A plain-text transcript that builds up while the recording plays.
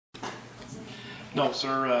No,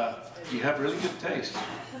 sir, you have really good taste.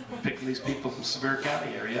 Picking these people from Sevier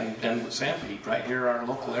County area and Sanpete, right here, our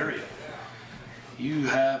local area. You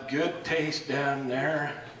have good taste down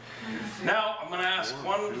there. Now, I'm going to ask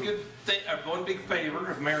one big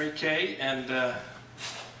favor of Mary Kay and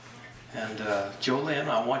Jolynn.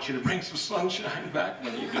 I want you to bring some sunshine back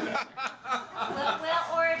when you do that. Well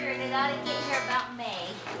ordered, and I didn't get here about May.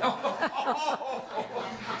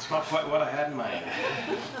 It's not quite what I had in mind.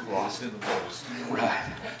 Lost in the post.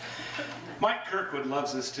 Right. Mike Kirkwood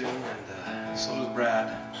loves this tune, and so does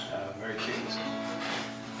Brad, Mary Kay's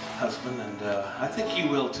husband, and I think you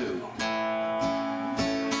will too.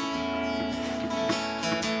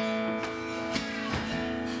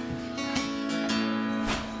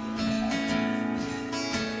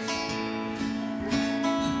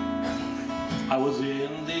 I was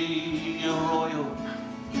in the arroyo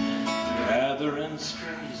gathering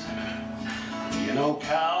strays. You know,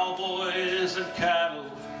 cowboys and cattle,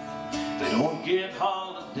 they don't get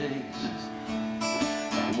holidays.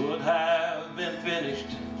 I would have been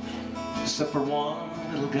finished except for one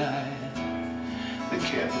little guy that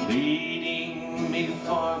kept leading me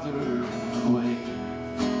farther away.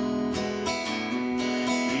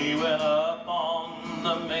 He went up on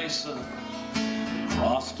the mesa,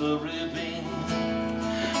 crossed a ravine,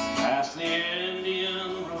 past the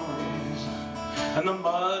Indian ruins and the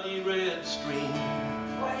muddy red stream.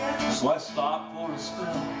 So I stopped for a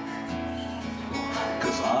spell,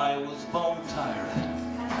 'cause I was bone tired,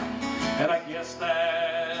 and I guess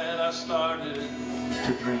that I started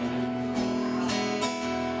to dream.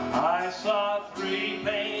 I saw 3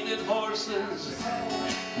 painted horses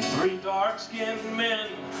and 3 dark-skinned men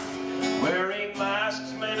wearing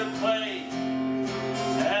masks made of clay,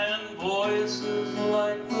 and voices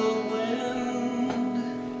like the wind,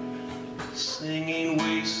 singing,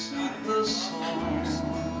 "We seek the souls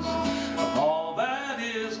of all that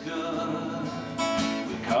is good.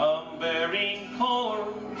 We come bearing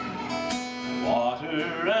corn,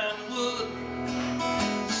 water and wood.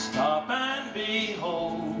 Stop and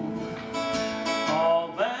behold all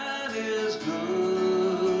that is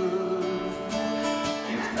good.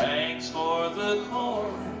 Give thanks for the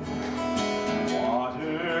corn,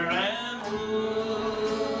 water and wood."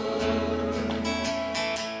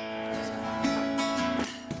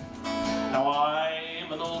 Now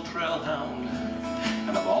I'm an old trailhound,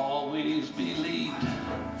 and I've always believed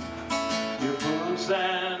your boots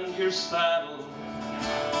and your saddle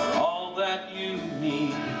are all that you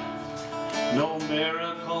need. No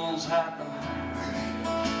miracles happen,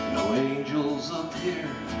 no angels appear,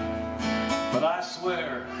 but I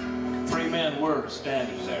swear 3 men were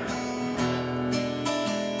standing there.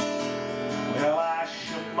 Well, I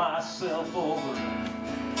shook myself over,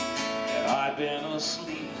 and I've been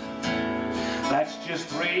asleep. That's just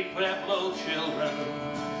 3 Pueblo children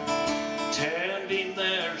tending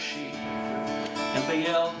their sheep, and they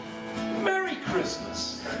yelled, "Merry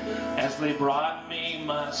Christmas," as they brought me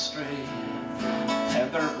my stray,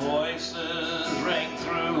 and their voices rang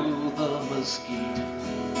through the mesquite,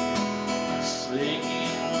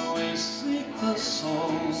 singing, "We seek the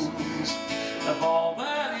souls of all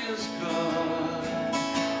that is good.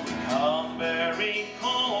 We come bearing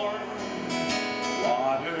corn,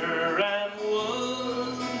 water and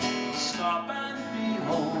wood. Stop and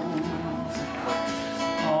behold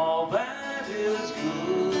all that is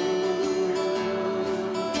good.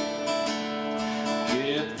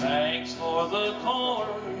 Give thanks for the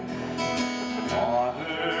corn,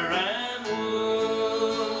 water and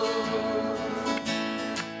wood.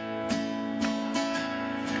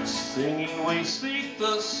 Singing, we seek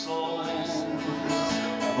the souls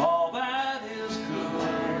of all that is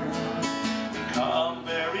good. We come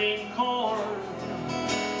bearing corn,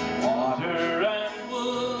 water and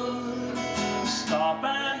wood. Stop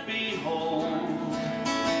and behold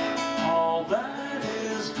all that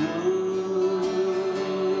is good.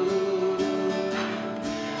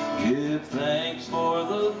 Give thanks for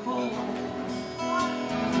the corn,